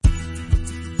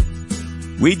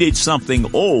We need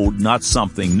something old, not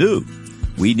something new.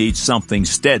 We need something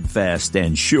steadfast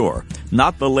and sure,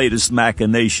 not the latest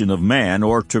machination of man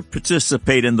or to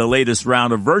participate in the latest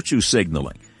round of virtue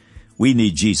signaling. We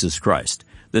need Jesus Christ,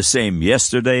 the same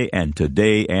yesterday and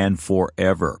today and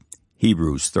forever.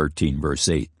 Hebrews 13 verse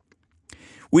 8.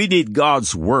 We need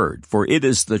God's Word, for it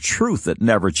is the truth that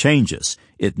never changes.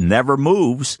 It never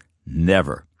moves,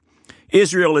 never.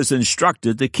 Israel is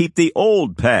instructed to keep the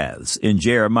old paths in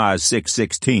Jeremiah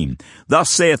 6:16. Thus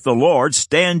saith the Lord,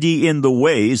 stand ye in the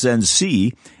ways and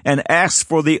see, and ask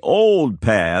for the old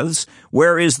paths,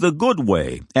 where is the good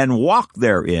way, and walk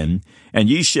therein, and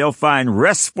ye shall find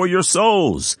rest for your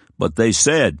souls. But they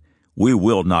said, we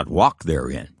will not walk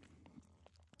therein.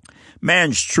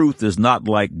 Man's truth is not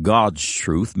like God's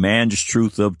truth. Man's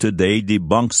truth of today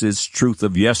debunks his truth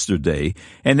of yesterday,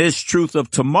 and his truth of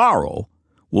tomorrow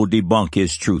will debunk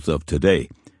his truth of today.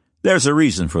 There's a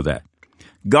reason for that.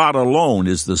 God alone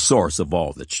is the source of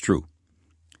all that's true.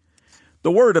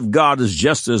 The Word of God is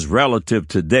just as relative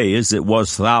today as it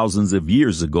was thousands of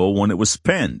years ago when it was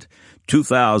penned.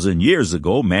 2,000 years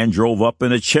ago, man drove up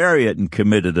in a chariot and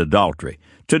committed adultery.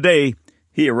 Today,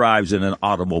 he arrives in an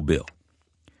automobile.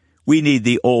 We need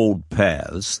the old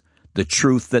paths, the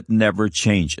truth that never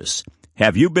changes.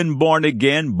 Have you been born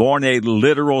again, born a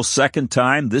literal second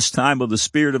time, this time of the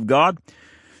Spirit of God?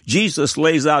 Jesus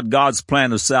lays out God's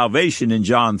plan of salvation in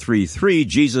John 3:3.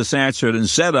 Jesus answered and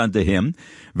said unto him,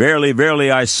 verily, verily,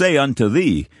 I say unto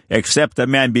thee, except a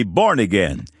man be born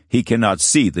again, he cannot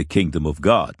see the kingdom of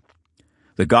God.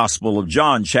 The Gospel of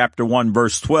John, chapter 1,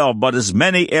 verse 12, but as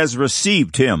many as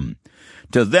received him,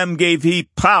 to them gave he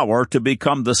power to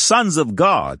become the sons of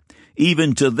God,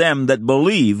 even to them that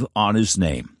believe on his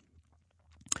name.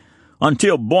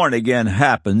 Until born again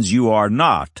happens, you are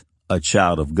not a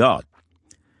child of God.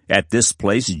 At this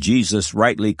place, Jesus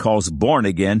rightly calls born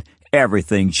again,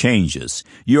 everything changes.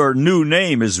 Your new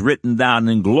name is written down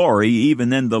in glory,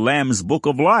 even in the Lamb's book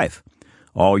of life.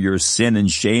 All your sin and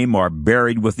shame are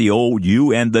buried with the old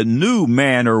you, and the new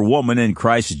man or woman in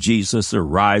Christ Jesus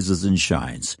arises and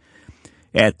shines.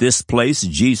 At this place,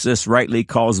 Jesus rightly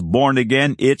calls born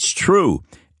again. It's true.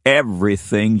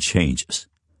 Everything changes.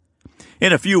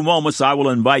 In a few moments, I will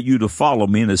invite you to follow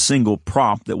me in a single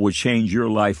prompt that will change your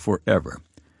life forever.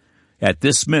 At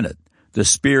this minute, the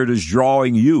Spirit is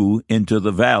drawing you into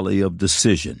the valley of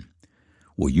decision.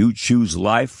 Will you choose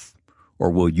life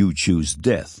or will you choose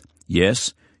death?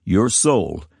 Yes, your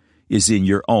soul is in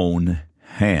your own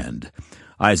hand.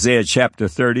 Isaiah chapter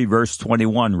 30, verse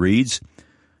 21 reads,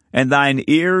 and thine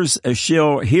ears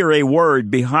shall hear a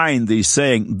word behind thee,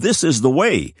 saying, this is the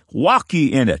way, walk ye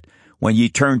in it, when ye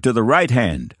turn to the right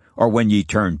hand, or when ye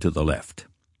turn to the left.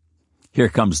 Here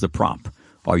comes the prompt.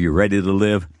 Are you ready to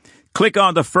live? Click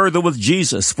on the Further with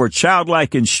Jesus for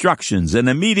childlike instructions and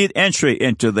immediate entry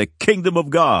into the kingdom of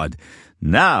God.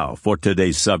 Now for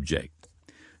today's subject.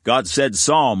 God said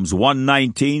Psalms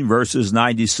 119, verses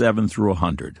 97 through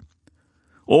 100.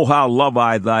 O how love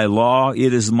I thy law,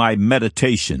 it is my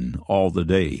meditation all the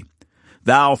day.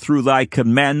 Thou through thy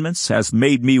commandments hast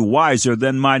made me wiser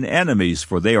than mine enemies,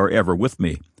 for they are ever with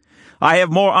me. I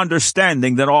have more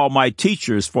understanding than all my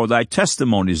teachers, for thy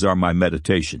testimonies are my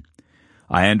meditation.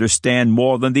 I understand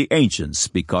more than the ancients,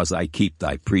 because I keep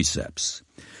thy precepts.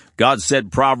 God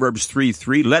said, Proverbs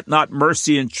 3:3, let not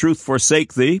mercy and truth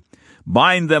forsake thee.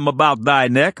 Bind them about thy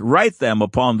neck, write them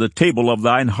upon the table of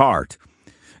thine heart.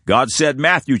 God said,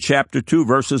 Matthew chapter 2,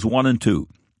 verses 1 and 2.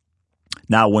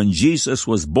 Now when Jesus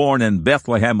was born in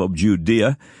Bethlehem of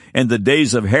Judea, in the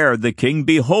days of Herod the king,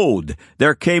 behold,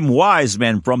 there came wise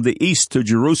men from the east to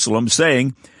Jerusalem,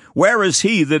 saying, where is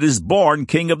he that is born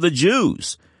King of the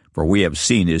Jews? For we have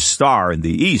seen his star in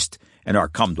the east, and are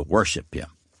come to worship him.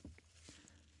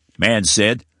 Man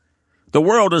said, the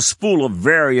world is full of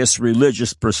various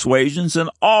religious persuasions, and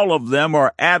all of them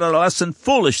are adolescent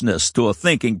foolishness to a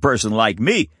thinking person like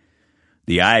me.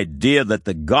 The idea that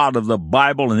the God of the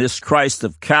Bible and his Christ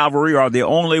of Calvary are the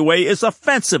only way is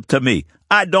offensive to me.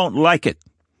 I don't like it.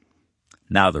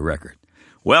 Now the record.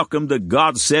 Welcome to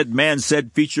God Said, Man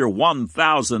Said feature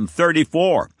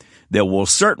 1034. That will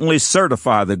certainly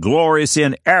certify the glorious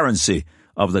inerrancy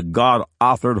of the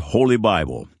God-authored Holy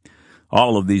Bible.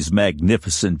 All of these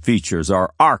magnificent features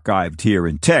are archived here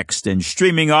in text and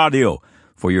streaming audio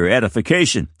for your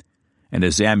edification and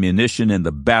as ammunition in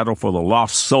the battle for the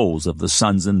lost souls of the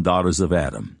sons and daughters of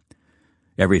Adam.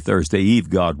 Every Thursday eve,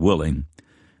 God willing,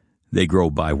 they grow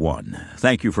by one.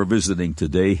 Thank you for visiting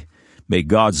today. May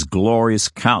God's glorious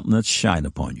countenance shine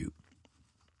upon you.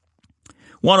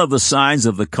 One of the signs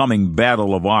of the coming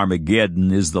battle of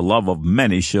Armageddon is the love of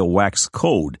many shall wax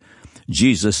cold.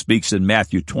 Jesus speaks in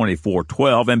Matthew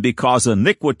 24:12, and because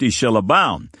iniquity shall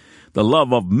abound, the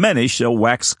love of many shall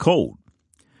wax cold.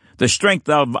 The strength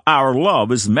of our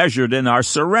love is measured in our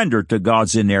surrender to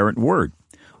God's inerrant word.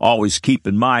 Always keep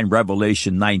in mind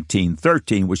Revelation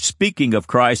 19:13, which speaking of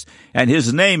Christ, and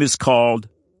his name is called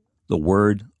the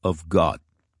Word of God.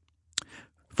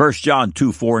 1 John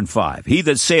 2:4 and 5. He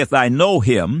that saith, I know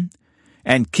him,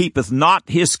 and keepeth not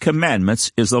his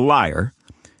commandments, is a liar,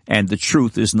 and the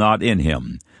truth is not in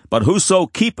him. But whoso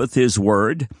keepeth his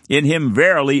word, in him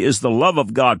verily is the love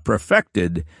of God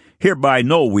perfected. Hereby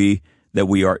know we that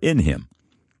we are in him.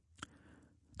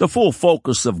 The full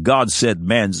focus of God Said,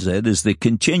 Man Said is the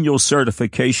continual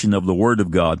certification of the Word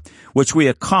of God, which we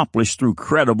accomplish through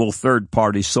credible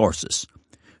third-party sources.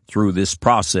 Through this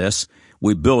process,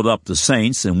 we build up the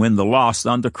saints and win the lost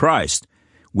unto Christ.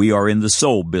 We are in the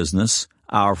soul business,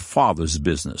 our Father's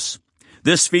business.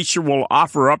 This feature will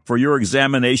offer up for your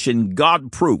examination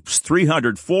God Proofs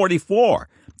 344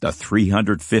 to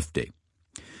 350.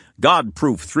 God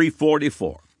Proof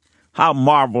 344. How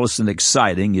marvelous and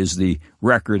exciting is the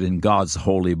record in God's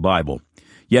Holy Bible.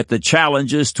 Yet the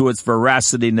challenges to its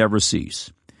veracity never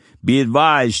cease. Be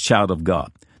advised, child of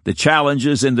God. The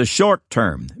challenges in the short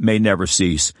term may never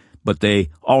cease, but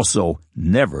they also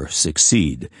never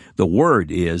succeed. The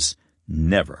word is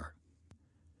never.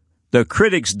 The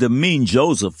critics demean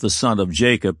Joseph, the son of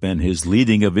Jacob, and his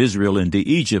leading of Israel into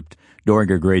Egypt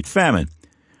during a great famine.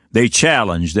 They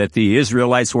challenge that the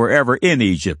Israelites were ever in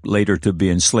Egypt, later to be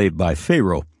enslaved by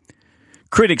Pharaoh.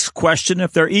 Critics question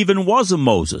if there even was a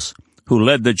Moses who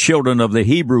led the children of the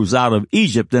Hebrews out of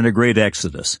Egypt in a great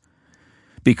exodus.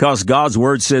 Because God's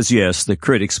word says yes, the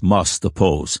critics must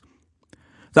oppose.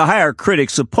 The higher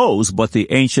critics oppose, but the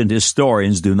ancient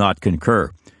historians do not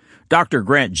concur. Dr.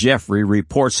 Grant Jeffrey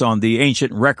reports on the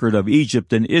ancient record of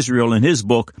Egypt and Israel in his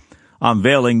book,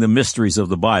 Unveiling the Mysteries of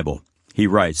the Bible. He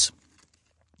writes,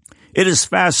 it is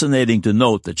fascinating to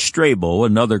note that Strabo,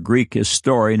 another Greek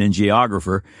historian and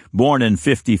geographer born in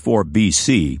 54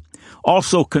 B.C.,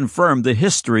 also confirmed the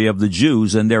history of the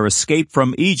Jews and their escape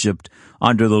from Egypt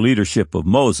under the leadership of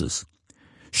Moses.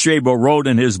 Strabo wrote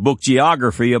in his book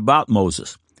Geography about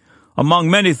Moses. Among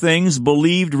many things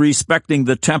believed respecting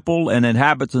the temple and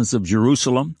inhabitants of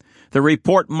Jerusalem, the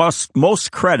report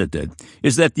most credited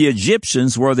is that the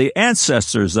Egyptians were the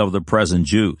ancestors of the present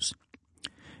Jews.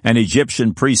 An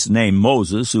Egyptian priest named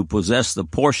Moses, who possessed a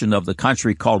portion of the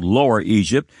country called Lower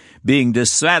Egypt, being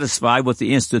dissatisfied with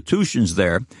the institutions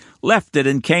there, left it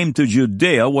and came to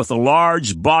Judea with a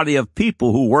large body of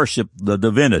people who worshiped the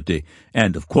divinity.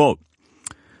 End of quote.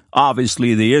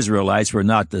 Obviously, the Israelites were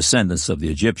not descendants of the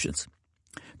Egyptians.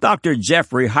 Dr.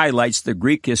 Jeffrey highlights the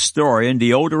Greek historian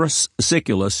Diodorus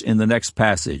Siculus in the next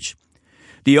passage.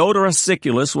 Diodorus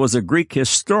Siculus was a Greek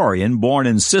historian born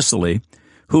in Sicily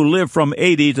who lived from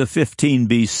 80 to 15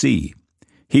 B.C.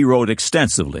 He wrote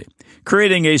extensively,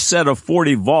 creating a set of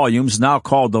 40 volumes now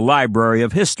called the Library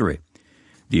of History.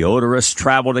 Diodorus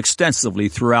traveled extensively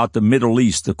throughout the Middle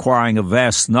East, acquiring a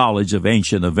vast knowledge of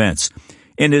ancient events.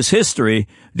 In his history,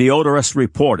 Diodorus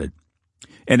reported,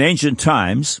 in ancient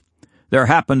times, there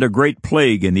happened a great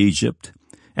plague in Egypt,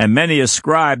 and many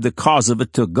ascribed the cause of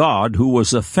it to God, who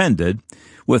was offended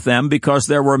with them because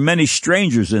there were many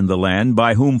strangers in the land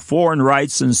by whom foreign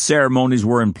rites and ceremonies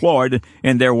were employed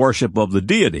in their worship of the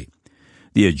deity.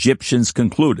 The Egyptians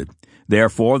concluded,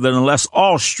 therefore, that unless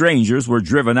all strangers were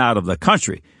driven out of the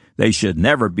country, they should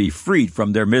never be freed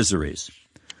from their miseries.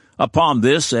 Upon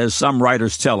this, as some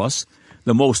writers tell us,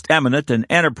 the most eminent and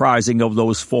enterprising of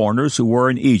those foreigners who were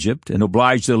in Egypt and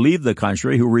obliged to leave the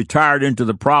country, who retired into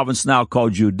the province now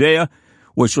called Judea,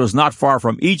 which was not far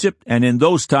from Egypt and in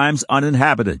those times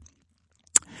uninhabited.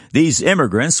 These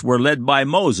immigrants were led by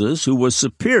Moses, who was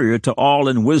superior to all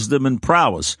in wisdom and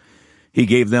prowess. He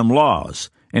gave them laws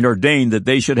and ordained that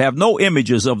they should have no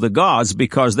images of the gods,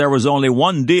 because there was only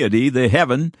one deity, the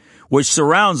heaven, which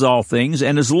surrounds all things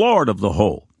and is Lord of the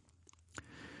whole.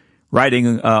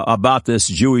 Writing about this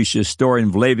Jewish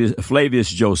historian Flavius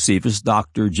Josephus,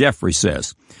 Dr. Jeffrey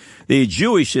says, the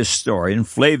Jewish historian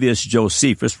Flavius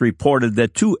Josephus reported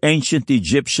that two ancient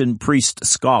Egyptian priest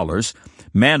scholars,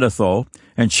 Manetho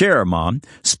and Chaeremon,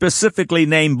 specifically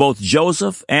named both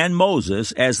Joseph and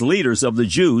Moses as leaders of the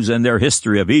Jews and their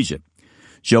history of Egypt.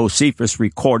 Josephus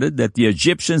recorded that the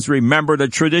Egyptians remembered a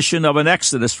tradition of an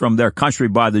exodus from their country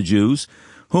by the Jews,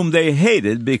 whom they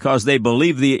hated because they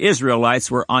believed the Israelites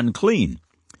were unclean.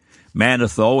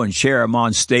 Manetho and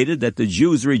Chaeremon stated that the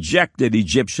Jews rejected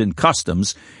Egyptian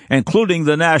customs, including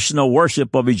the national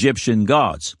worship of Egyptian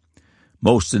gods.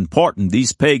 Most important,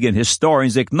 these pagan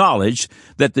historians acknowledge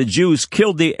that the Jews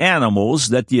killed the animals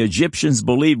that the Egyptians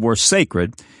believed were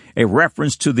sacred, a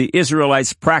reference to the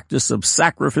Israelites' practice of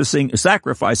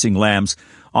sacrificing lambs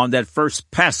on that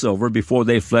first Passover before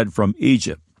they fled from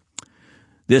Egypt.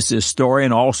 This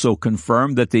historian also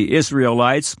confirmed that the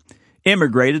Israelites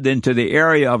immigrated into the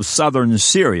area of southern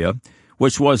Syria,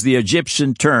 which was the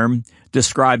Egyptian term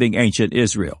describing ancient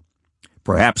Israel.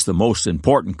 Perhaps the most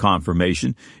important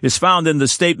confirmation is found in the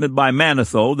statement by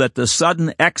Manetho that the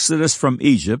sudden exodus from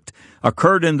Egypt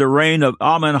occurred in the reign of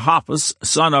Amenhotep,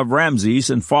 son of Ramses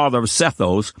and father of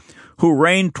Sethos, who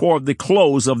reigned toward the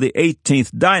close of the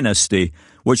 18th dynasty,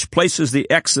 which places the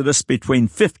exodus between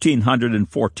 1500 and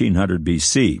 1400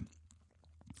 BC.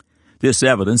 This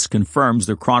evidence confirms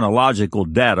the chronological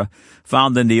data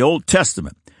found in the Old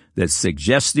Testament that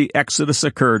suggests the exodus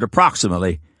occurred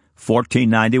approximately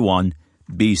 1491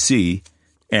 BC,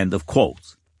 end of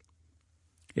quotes.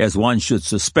 As one should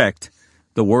suspect,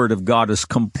 the Word of God is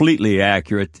completely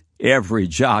accurate, every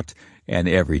jot and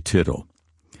every tittle.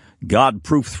 God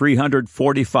Proof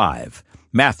 345,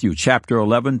 Matthew chapter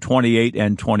 11, 28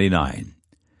 and 29.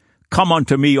 Come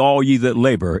unto me, all ye that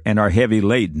labor and are heavy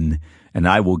laden, and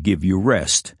I will give you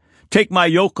rest. Take my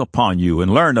yoke upon you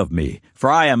and learn of me, for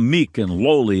I am meek and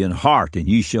lowly in heart, and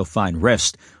ye shall find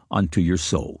rest unto your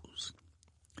souls.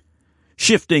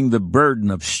 Shifting the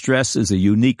burden of stress is a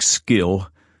unique skill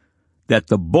that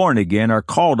the born-again are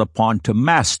called upon to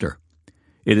master.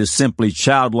 It is simply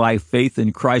childlike faith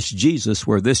in Christ Jesus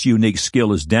where this unique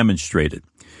skill is demonstrated.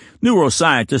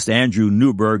 Neuroscientist Andrew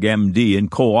Newberg, M.D.,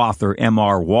 and co-author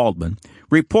M.R. Waldman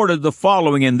reported the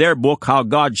following in their book, How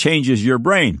God Changes Your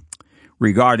Brain.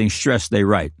 Regarding stress, they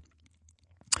write,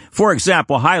 for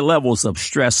example, high levels of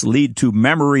stress lead to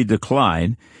memory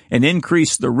decline and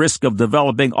increase the risk of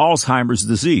developing Alzheimer's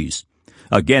disease.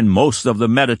 Again, most of the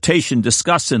meditation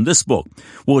discussed in this book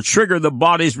will trigger the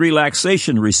body's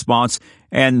relaxation response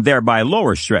and thereby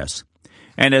lower stress.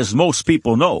 And as most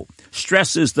people know,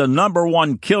 stress is the number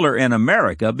one killer in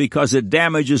America because it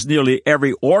damages nearly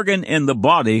every organ in the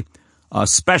body,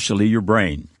 especially your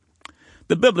brain.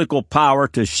 The biblical power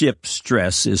to shift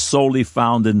stress is solely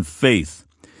found in faith.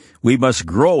 We must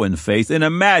grow in faith and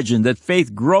imagine that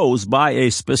faith grows by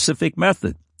a specific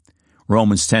method.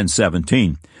 Romans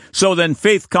 10:17. So then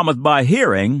faith cometh by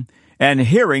hearing, and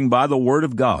hearing by the word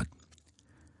of God.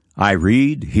 I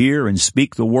read, hear, and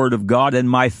speak the word of God, and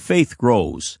my faith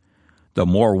grows. The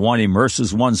more one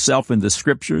immerses oneself in the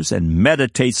scriptures and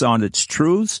meditates on its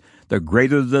truths, the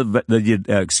greater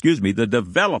the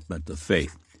development of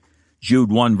faith.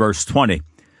 Jude 1 verse 20.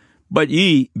 But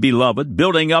ye, beloved,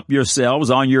 building up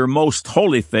yourselves on your most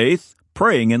holy faith,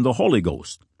 praying in the Holy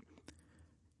Ghost.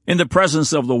 In the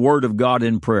presence of the Word of God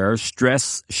in prayer,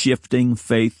 stress-shifting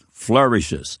faith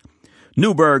flourishes.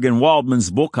 Newberg in Waldman's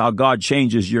book, How God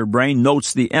Changes Your Brain,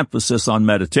 notes the emphasis on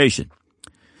meditation.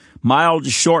 Mild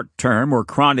short-term or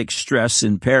chronic stress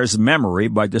impairs memory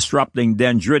by disrupting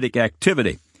dendritic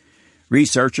activity.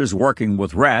 Researchers working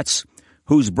with rats,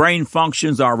 whose brain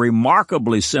functions are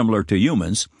remarkably similar to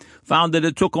humans, found that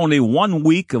it took only 1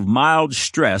 week of mild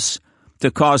stress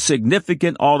to cause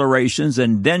significant alterations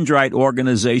in dendrite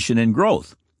organization and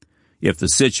growth. If the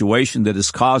situation that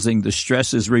is causing the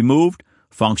stress is removed,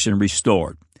 function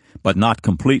restored, but not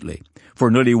completely,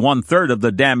 for nearly 1/3 of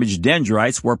the damaged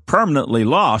dendrites were permanently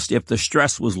lost if the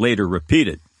stress was later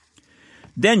repeated.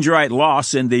 Dendrite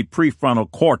loss in the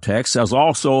prefrontal cortex has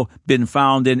also been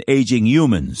found in aging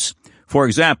humans. For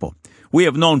example, we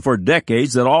have known for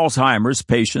decades that Alzheimer's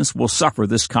patients will suffer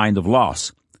this kind of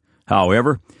loss.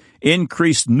 However,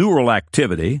 increased neural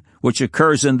activity, which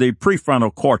occurs in the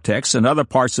prefrontal cortex and other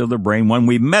parts of the brain when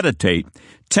we meditate,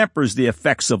 tempers the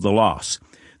effects of the loss.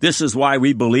 This is why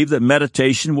we believe that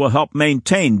meditation will help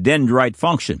maintain dendrite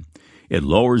function. It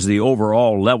lowers the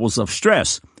overall levels of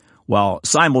stress, while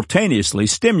simultaneously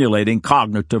stimulating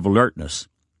cognitive alertness.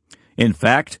 In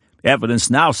fact, evidence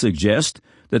now suggests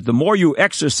that the more you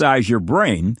exercise your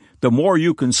brain, the more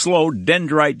you can slow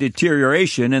dendrite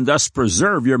deterioration and thus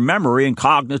preserve your memory and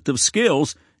cognitive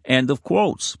skills, end of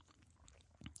quotes.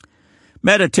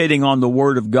 Meditating on the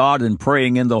Word of God and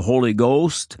praying in the Holy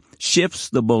Ghost shifts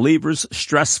the believer's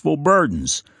stressful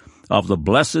burdens. Of the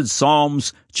blessed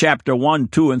Psalms chapter 1,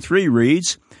 2, and 3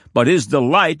 reads, But his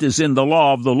delight is in the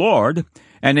law of the Lord,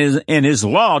 and in his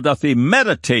law doth he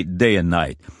meditate day and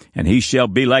night. And he shall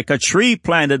be like a tree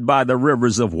planted by the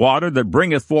rivers of water that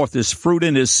bringeth forth his fruit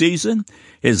in his season.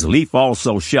 His leaf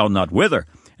also shall not wither,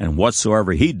 and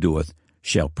whatsoever he doeth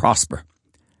shall prosper.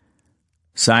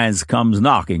 Science comes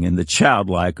knocking, and the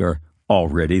childlike are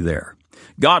already there.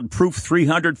 God Proof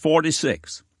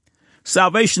 346.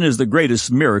 Salvation is the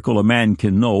greatest miracle a man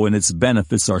can know, and its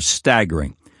benefits are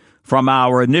staggering. From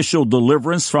our initial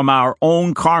deliverance from our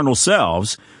own carnal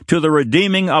selves to the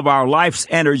redeeming of our life's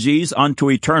energies unto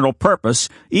eternal purpose,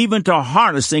 even to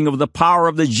harnessing of the power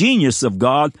of the genius of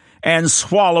God and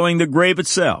swallowing the grave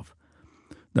itself.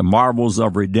 The marvels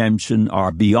of redemption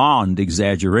are beyond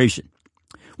exaggeration.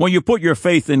 When you put your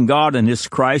faith in God and His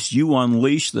Christ, you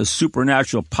unleash the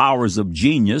supernatural powers of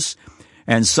genius,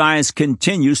 and science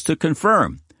continues to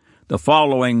confirm. The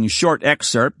following short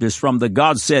excerpt is from the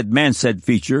God Said, Man Said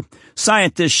feature,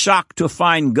 Scientists Shocked to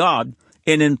Find God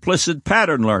in Implicit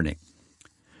Pattern Learning.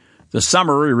 The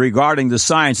summary regarding the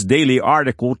Science Daily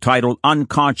article titled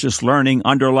Unconscious Learning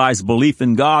Underlies Belief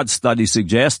in God, study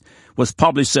suggests, was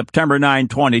published September 9,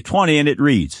 2020, and it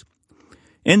reads,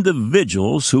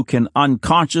 Individuals who can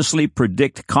unconsciously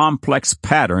predict complex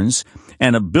patterns,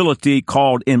 an ability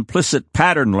called implicit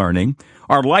pattern learning,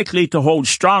 are likely to hold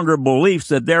stronger beliefs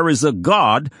that there is a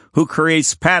God who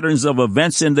creates patterns of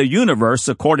events in the universe,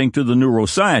 according to the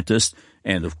neuroscientist,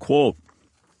 end of quote.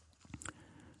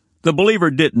 The believer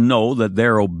didn't know that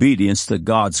their obedience to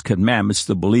God's commandments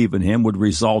to believe in Him would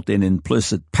result in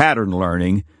implicit pattern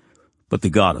learning, but the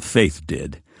God of faith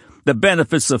did. The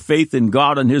benefits of faith in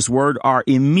God and His Word are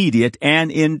immediate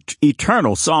and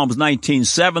eternal. Psalms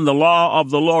 19:7, the law of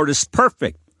the Lord is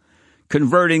perfect,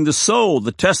 converting the soul.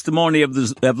 The testimony of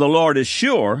the Lord is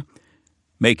sure,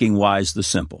 making wise the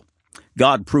simple.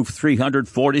 God Proof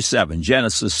 347,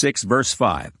 Genesis 6, verse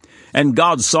 5. And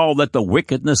God saw that the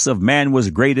wickedness of man was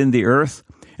great in the earth,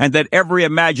 and that every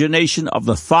imagination of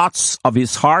the thoughts of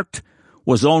his heart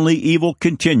was only evil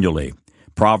continually.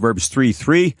 Proverbs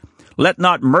 3:3. Let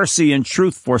not mercy and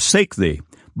truth forsake thee.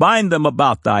 Bind them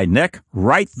about thy neck,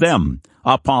 write them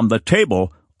upon the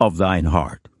table of thine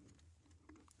heart.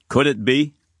 Could it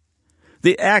be?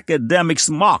 The academics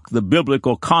mock the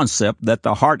biblical concept that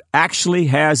the heart actually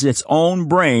has its own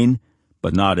brain,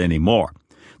 but not anymore.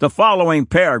 The following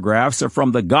paragraphs are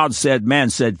from the God Said,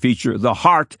 Man Said feature, The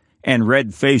Heart and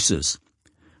Red Faces.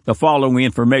 The following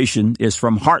information is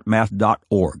from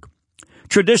heartmath.org.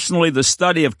 Traditionally, the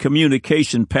study of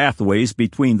communication pathways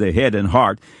between the head and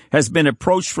heart has been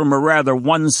approached from a rather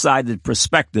one-sided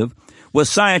perspective, with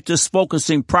scientists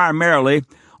focusing primarily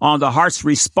on the heart's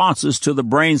responses to the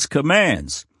brain's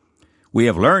commands. We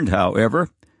have learned, however,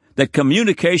 that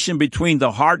communication between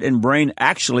the heart and brain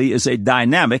actually is a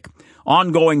dynamic,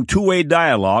 ongoing two-way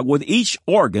dialogue, with each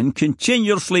organ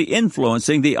continuously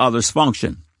influencing the other's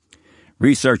function.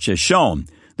 Research has shown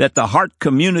that the heart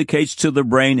communicates to the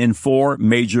brain in four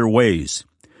major ways: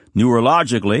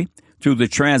 neurologically, through the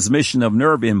transmission of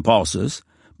nerve impulses;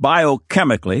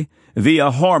 biochemically, via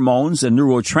hormones and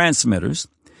neurotransmitters;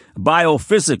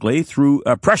 biophysically, through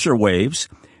pressure waves;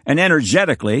 and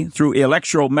energetically, through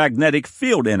electromagnetic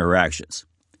field interactions.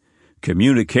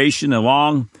 Communication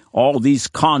along all these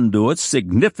conduits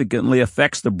significantly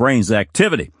affects the brain's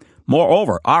activity.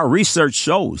 Moreover, our research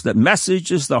shows that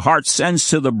messages the heart sends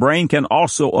to the brain can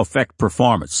also affect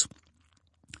performance.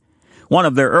 One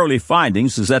of their early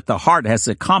findings is that the heart has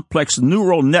a complex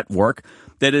neural network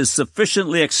that is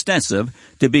sufficiently extensive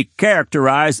to be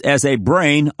characterized as a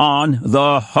brain on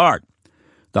the heart.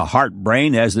 The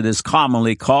heart-brain, as it is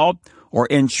commonly called, or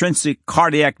intrinsic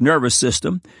cardiac nervous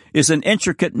system, is an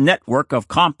intricate network of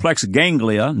complex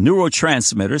ganglia,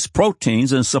 neurotransmitters,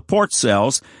 proteins, and support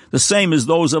cells, the same as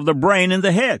those of the brain and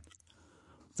the head.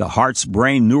 The heart's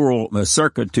brain neural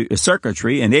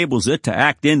circuitry enables it to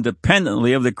act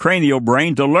independently of the cranial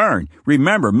brain to learn,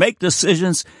 remember, make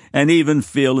decisions, and even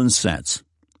feel and sense.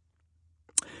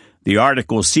 The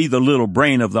article, See the Little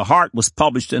Brain of the Heart, was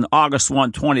published in August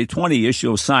 1, 2020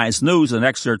 issue of Science News. An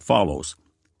excerpt follows.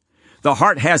 The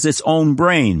heart has its own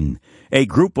brain, a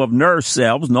group of nerve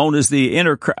cells known as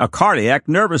the cardiac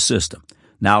nervous system.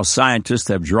 Now scientists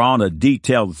have drawn a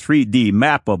detailed 3D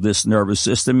map of this nervous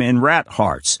system in rat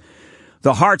hearts.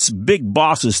 The heart's big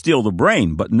boss is still the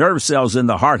brain, but nerve cells in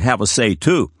the heart have a say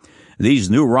too. These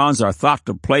neurons are thought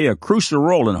to play a crucial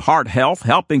role in heart health,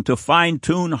 helping to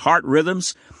fine-tune heart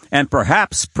rhythms and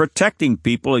perhaps protecting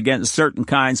people against certain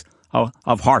kinds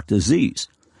of heart disease.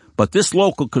 But this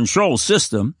local control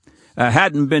system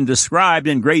hadn't been described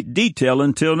in great detail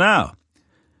until now.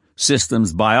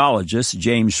 Systems biologist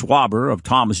James Schwaber of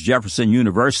Thomas Jefferson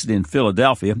University in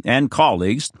Philadelphia and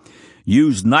colleagues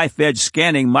used knife-edge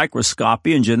scanning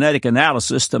microscopy and genetic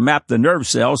analysis to map the nerve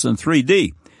cells in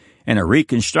 3D. In a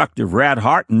reconstructive rat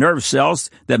heart, nerve cells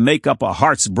that make up a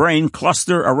heart's brain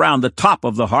cluster around the top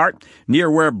of the heart, near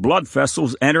where blood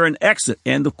vessels enter and exit.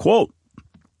 End of quote.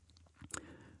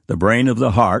 The brain of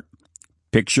the heart,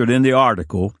 pictured in the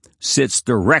article, sits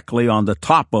directly on the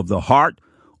top of the heart,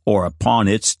 or upon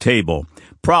its table.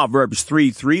 Proverbs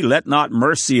 3:3, let not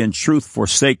mercy and truth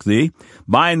forsake thee.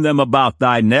 Bind them about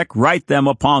thy neck, write them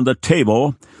upon the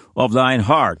table of thine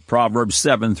heart. Proverbs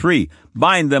 7:3,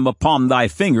 bind them upon thy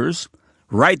fingers,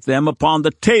 write them upon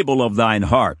the table of thine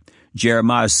heart.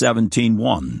 Jeremiah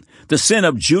 17:1, the sin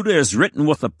of Judah is written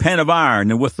with a pen of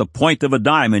iron and with the point of a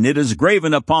diamond. It is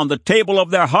graven upon the table of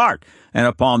their heart and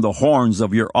upon the horns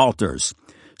of your altars.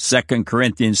 2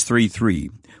 Corinthians 3:3,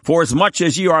 for as much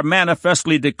as ye are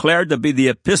manifestly declared to be the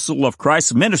epistle of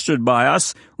Christ ministered by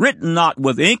us, written not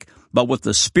with ink, but with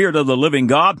the Spirit of the living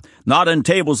God, not in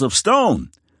tables of stone,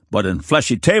 but in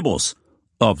fleshy tables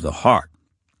of the heart.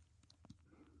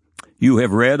 You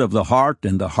have read of the heart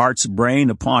and the heart's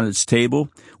brain upon its table,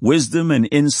 wisdom and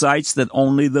insights that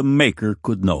only the Maker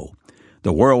could know.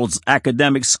 The world's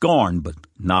academic scorn, but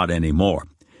not anymore.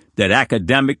 That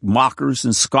academic mockers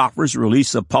and scoffers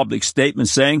release a public statement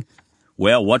saying,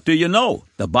 well, what do you know?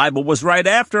 The Bible was right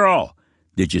after all.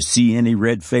 Did you see any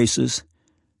red faces?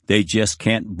 They just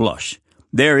can't blush.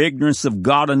 Their ignorance of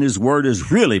God and His Word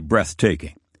is really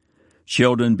breathtaking.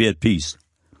 Children, be at peace.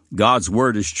 God's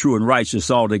Word is true and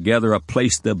righteous altogether, a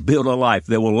place to build a life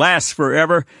that will last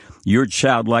forever. Your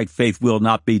childlike faith will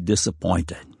not be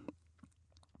disappointed.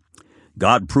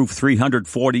 God proof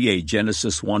 348,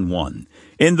 Genesis 1:1.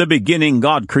 In the beginning,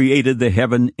 God created the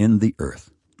heaven and the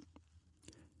earth.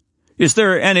 Is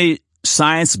there any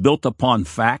science built upon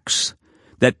facts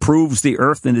that proves the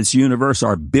earth and its universe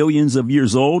are billions of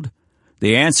years old?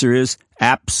 The answer is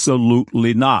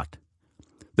absolutely not.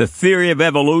 The theory of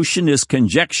evolution is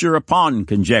conjecture upon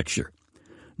conjecture.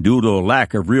 Due to a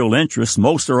lack of real interest,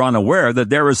 most are unaware that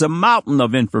there is a mountain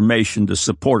of information to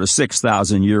support a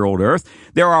 6,000-year-old Earth.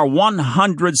 There are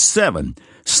 107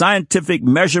 scientific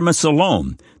measurements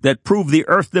alone that prove the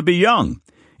Earth to be young,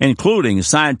 including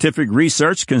scientific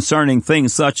research concerning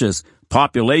things such as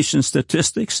population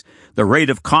statistics, the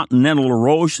rate of continental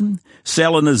erosion,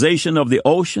 salinization of the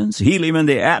oceans, helium in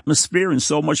the atmosphere, and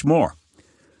so much more.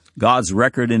 God's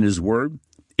record in His Word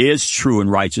is true and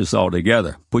righteous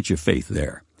altogether. Put your faith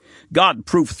there. God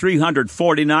proof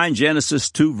 349,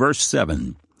 Genesis 2, verse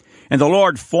 7. And the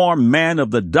Lord formed man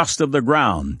of the dust of the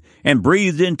ground, and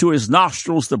breathed into his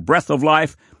nostrils the breath of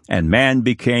life, and man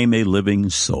became a living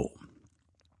soul.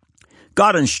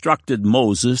 God instructed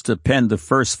Moses to pen the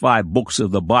first 5 books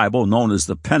of the Bible, known as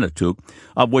the Pentateuch,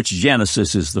 of which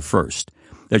Genesis is the first.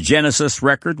 The Genesis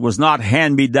record was not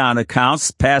hand-me-down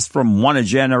accounts passed from one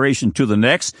generation to the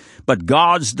next, but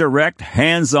God's direct,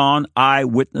 hands-on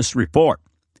eyewitness report.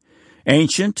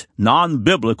 Ancient,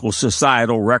 non-biblical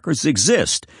societal records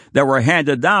exist that were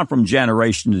handed down from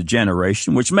generation to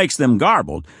generation, which makes them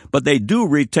garbled, but they do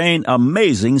retain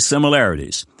amazing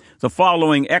similarities. The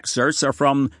following excerpts are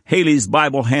from Haley's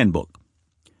Bible Handbook.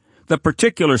 The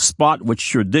particular spot which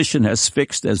tradition has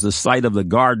fixed as the site of the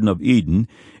Garden of Eden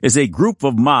is a group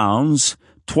of mounds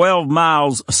 12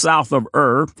 miles south of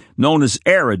Ur, known as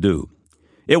Eridu.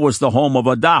 It was the home of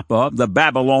Adapa, the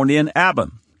Babylonian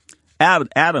Adam. The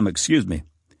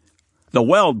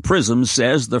Weld Prism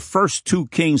says the first 2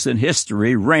 kings in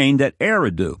history reigned at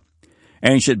Eridu.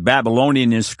 Ancient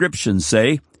Babylonian inscriptions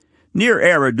say, near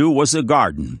Eridu was a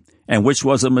garden, and which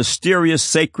was a mysterious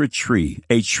sacred tree,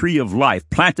 a tree of life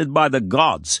planted by the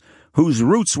gods, whose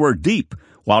roots were deep,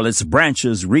 while its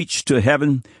branches reached to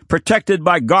heaven, protected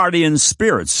by guardian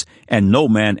spirits, and no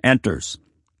man enters.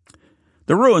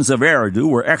 The ruins of Eridu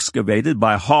were excavated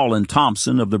by Hall and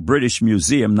Thompson of the British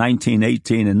Museum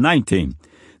 1918 and 19.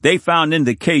 They found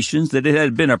indications that it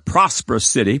had been a prosperous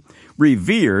city,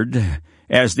 revered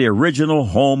as the original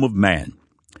home of man.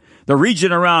 The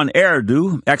region around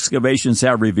Eridu, excavations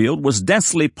have revealed, was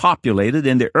densely populated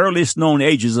in the earliest known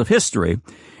ages of history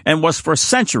and was for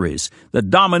centuries the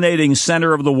dominating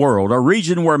center of the world, a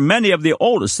region where many of the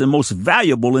oldest and most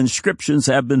valuable inscriptions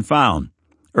have been found.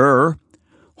 Ur,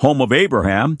 home of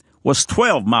Abraham, was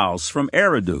 12 miles from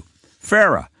Eridu.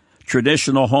 Farah,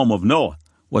 traditional home of Noah,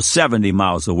 was 70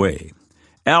 miles away.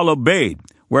 Al-Ubaid,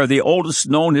 where the oldest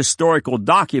known historical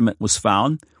document was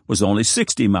found, was only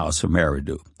 60 miles from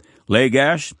Eridu.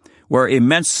 Lagash, where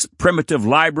immense primitive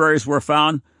libraries were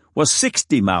found, was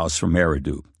 60 miles from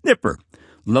Eridu. Nippur,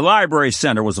 the library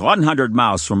center, was 100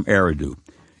 miles from Eridu.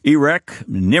 Erech,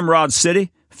 Nimrod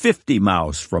City, 50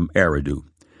 miles from Eridu.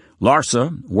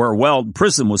 Larsa, where Weld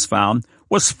Prism was found,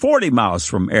 was 40 miles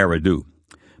from Eridu.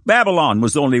 Babylon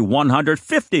was only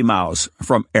 150 miles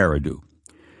from Eridu.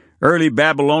 Early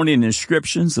Babylonian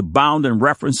inscriptions abound in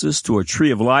references to a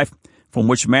tree of life from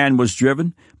which man was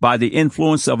driven by the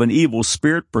influence of an evil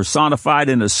spirit personified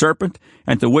in a serpent,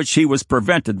 and to which he was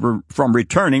prevented from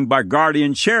returning by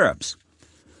guardian cherubs.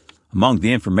 Among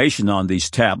the information on these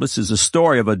tablets is a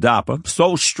story of Adapa,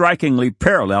 so strikingly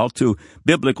parallel to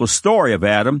biblical story of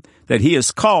Adam that he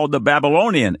is called the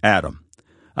Babylonian Adam.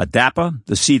 Adapa,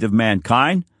 the seed of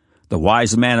mankind, the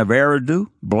wise man of Eridu,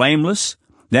 blameless.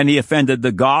 Then he offended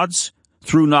the gods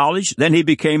through knowledge. Then he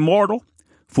became mortal.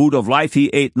 Food of life he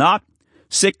ate not.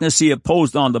 Sickness he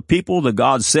opposed on the people. The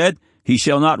gods said, he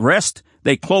shall not rest.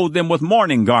 They clothed him with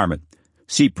mourning garment.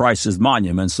 See Price's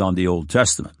Monuments on the Old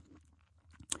Testament.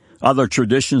 Other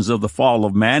traditions of the fall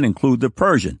of man include the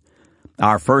Persian.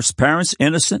 Our first parents,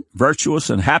 innocent, virtuous,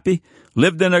 and happy,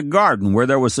 lived in a garden where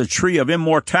there was a tree of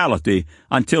immortality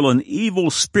until an evil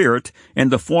spirit in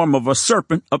the form of a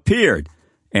serpent appeared.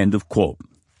 End of quote.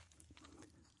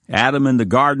 Adam in the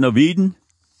Garden of Eden?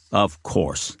 Of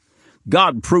course.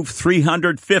 God proof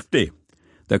 350.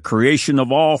 The creation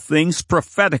of all things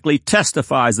prophetically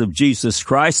testifies of Jesus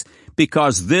Christ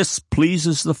because this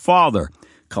pleases the Father.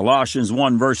 Colossians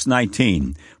 1 verse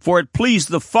 19. For it pleased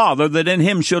the Father that in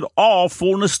him should all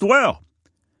fullness dwell.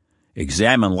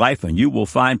 Examine life and you will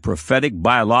find prophetic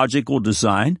biological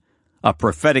design, a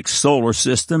prophetic solar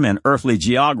system and earthly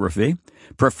geography,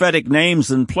 prophetic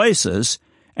names and places,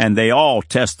 and they all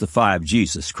testify of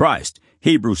Jesus Christ.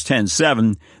 Hebrews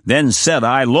 10:7, Then said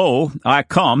I, Lo, I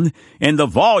come. In the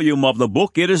volume of the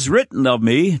book it is written of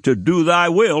me to do thy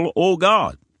will, O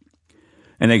God.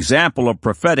 An example of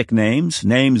prophetic names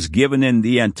given in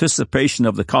the anticipation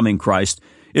of the coming Christ,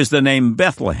 is the name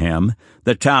Bethlehem,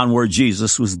 the town where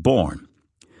Jesus was born.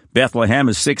 Bethlehem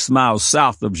is 6 miles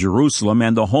south of Jerusalem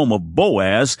and the home of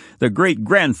Boaz, the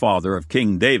great-grandfather of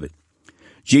King David.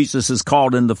 Jesus is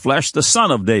called in the flesh the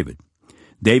son of David.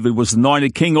 David was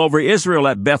anointed king over Israel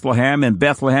at Bethlehem, and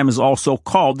Bethlehem is also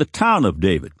called the town of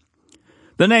David.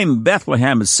 The name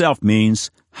Bethlehem itself means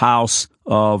house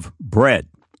of bread.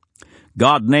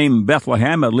 God named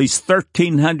Bethlehem at least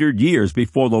 1,300 years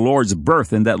before the Lord's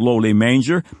birth in that lowly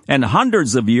manger, and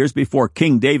hundreds of years before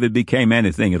King David became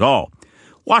anything at all.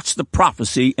 Watch the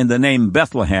prophecy in the name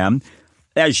Bethlehem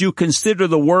as you consider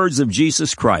the words of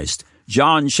Jesus Christ.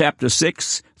 John chapter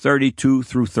 6, 32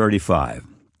 through 35.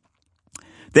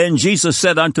 Then Jesus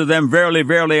said unto them, Verily,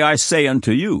 verily, I say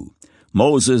unto you,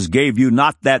 Moses gave you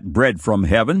not that bread from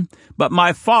heaven, but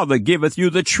my Father giveth you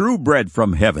the true bread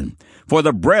from heaven. For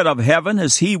the bread of heaven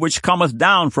is he which cometh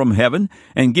down from heaven,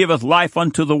 and giveth life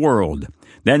unto the world.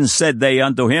 Then said they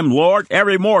unto him, Lord,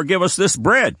 evermore give us this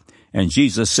bread. And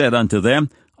Jesus said unto them,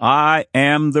 I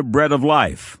am the bread of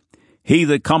life. He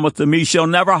that cometh to me shall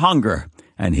never hunger,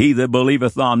 and he that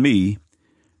believeth on me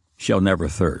shall never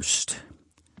thirst.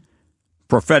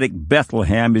 Prophetic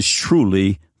Bethlehem is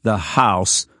truly the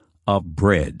house of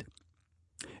bread.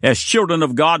 As children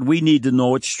of God, we need to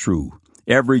know it's true.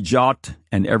 Every jot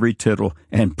and every tittle,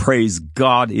 and praise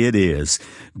God it is.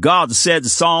 God said,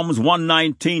 Psalms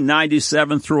 119,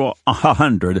 97 through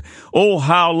 100, Oh,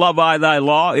 how love I thy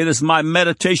law! It is my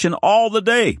meditation all the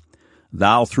day.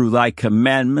 Thou through thy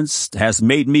commandments hast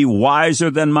made me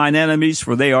wiser than mine enemies,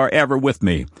 for they are ever with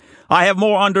me. I have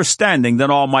more understanding than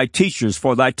all my teachers,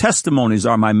 for thy testimonies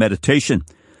are my meditation.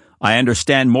 I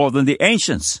understand more than the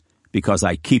ancients, because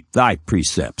I keep thy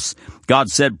precepts. God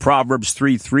said, Proverbs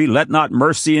 3:3, Let not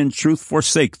mercy and truth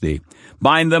forsake thee.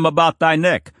 Bind them about thy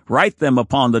neck. Write them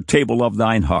upon the table of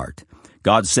thine heart.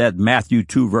 God said, Matthew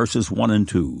 2 verses 1 and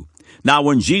 2. Now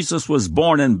when Jesus was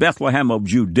born in Bethlehem of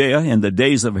Judea in the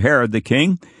days of Herod the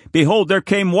king, behold, there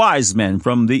came wise men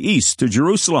from the east to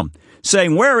Jerusalem,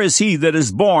 saying, Where is he that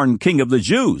is born King of the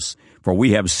Jews? For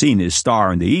we have seen his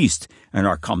star in the east, and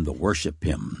are come to worship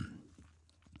him.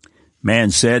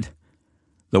 Man said,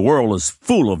 The world is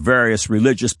full of various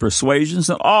religious persuasions,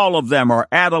 and all of them are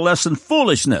adolescent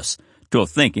foolishness to a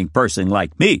thinking person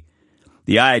like me.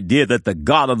 The idea that the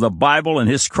God of the Bible and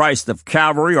his Christ of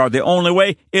Calvary are the only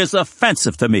way is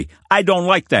offensive to me. I don't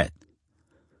like that.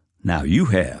 Now you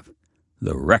have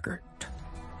the record.